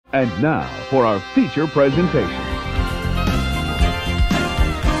And now for our feature presentation.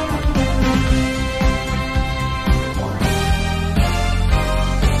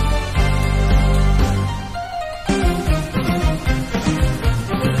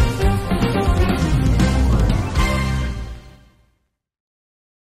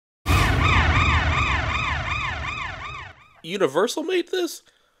 Universal made this?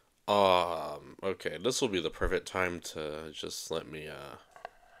 Okay, this will be the perfect time to just let me,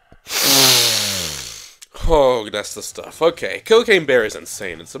 Oh, that's the stuff. Okay, Cocaine Bear is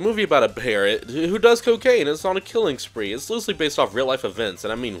insane. It's a movie about a bear who does cocaine. It's on a killing spree. It's loosely based off real-life events,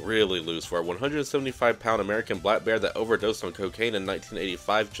 and I mean really loose, for a 175-pound American black bear that overdosed on cocaine in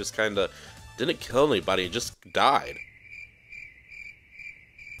 1985 just kinda didn't kill anybody and just died.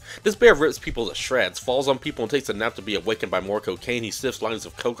 This bear rips people to shreds, falls on people and takes a nap to be awakened by more cocaine. He sniffs lines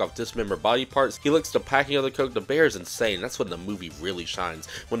of coke off dismembered body parts. He licks the packing of the coke. The bear is insane. That's when the movie really shines.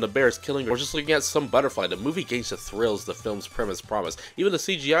 When the bear is killing or just looking at some butterfly, the movie gains the thrills the film's premise promise. Even the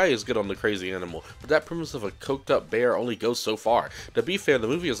CGI is good on the crazy animal, but that premise of a coked up bear only goes so far. To be fair, the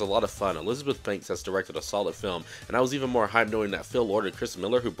movie is a lot of fun. Elizabeth Banks has directed a solid film, and I was even more hyped knowing that Phil Lord and Chris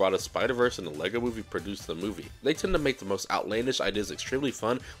Miller, who brought us Spider-Verse and the Lego Movie, produced the movie. They tend to make the most outlandish ideas extremely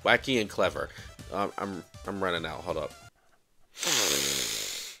fun, wacky, and clever. I'm running out. Hold up.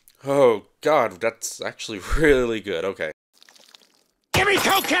 Oh god, that's actually really good. Okay. Give me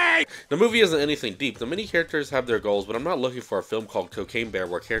cocaine! The movie isn't anything deep. The many characters have their goals, but I'm not looking for a film called Cocaine Bear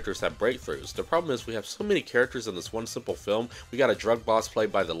where characters have breakthroughs. The problem is we have so many characters in this one simple film. We got a drug boss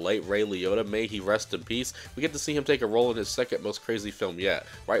played by the late Ray Liotta. May he rest in peace. We get to see him take a role in his second most crazy film yet,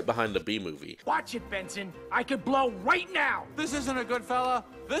 right behind the B movie. Watch it, Benson. I could blow right now. This isn't a good fella.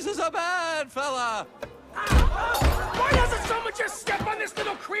 This is a bad fella. Why doesn't someone just step on this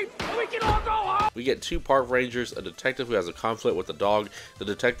little creep and we can all go home? We get two park rangers, a detective who has a conflict with the dog, the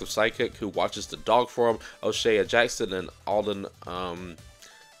detective psychic who watches the dog for him, O'Shea Jackson and Alden,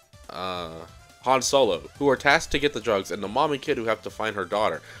 Han Solo, who are tasked to get the drugs, and the mom and kid who have to find her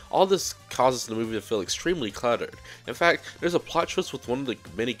daughter. All this causes the movie to feel extremely cluttered. In fact, there's a plot twist with one of the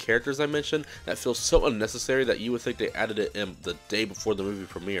many characters I mentioned that feels so unnecessary that you would think they added it in the day before the movie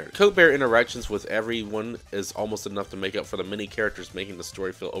premiered. Coke Bear interactions with everyone is almost enough to make up for the many characters making the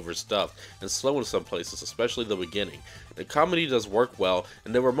story feel overstuffed and slow in some places, especially the beginning. The comedy does work well,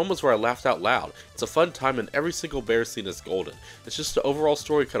 and there were moments where I laughed out loud. It's a fun time and every single bear scene is golden. It's just the overall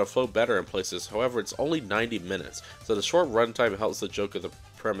story could have flowed better in places. However, it's only 90 minutes, so the short runtime helps the joke of the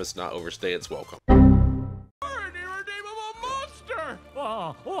premise not overstay its welcome. You're an irredeemable monster!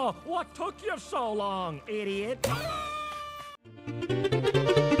 Oh, what took you so long, idiot?